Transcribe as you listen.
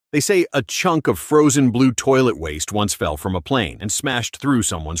They say a chunk of frozen blue toilet waste once fell from a plane and smashed through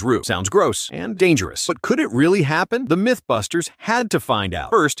someone's roof. Sounds gross and dangerous. But could it really happen? The Mythbusters had to find out.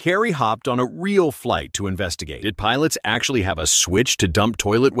 First, Harry hopped on a real flight to investigate. Did pilots actually have a switch to dump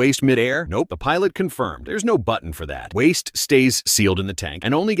toilet waste midair? Nope. The pilot confirmed there's no button for that. Waste stays sealed in the tank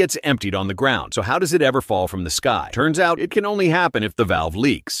and only gets emptied on the ground. So how does it ever fall from the sky? Turns out it can only happen if the valve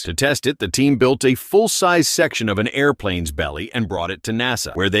leaks. To test it, the team built a full-size section of an airplane's belly and brought it to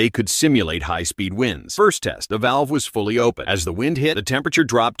NASA, where they could simulate high-speed winds. First test, the valve was fully open. As the wind hit, the temperature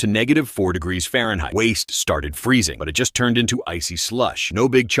dropped to -4 degrees Fahrenheit. Waste started freezing, but it just turned into icy slush. No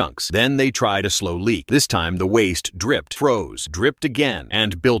big chunks. Then they tried a slow leak. This time, the waste dripped, froze, dripped again,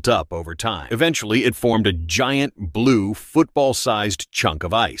 and built up over time. Eventually, it formed a giant blue, football-sized chunk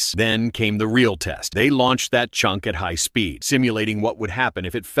of ice. Then came the real test. They launched that chunk at high speed, simulating what would happen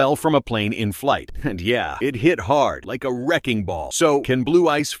if it fell from a plane in flight. And yeah, it hit hard, like a wrecking ball. So, can blue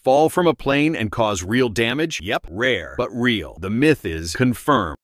ice fall from a plane and cause real damage? Yep, rare, but real. The myth is confirmed.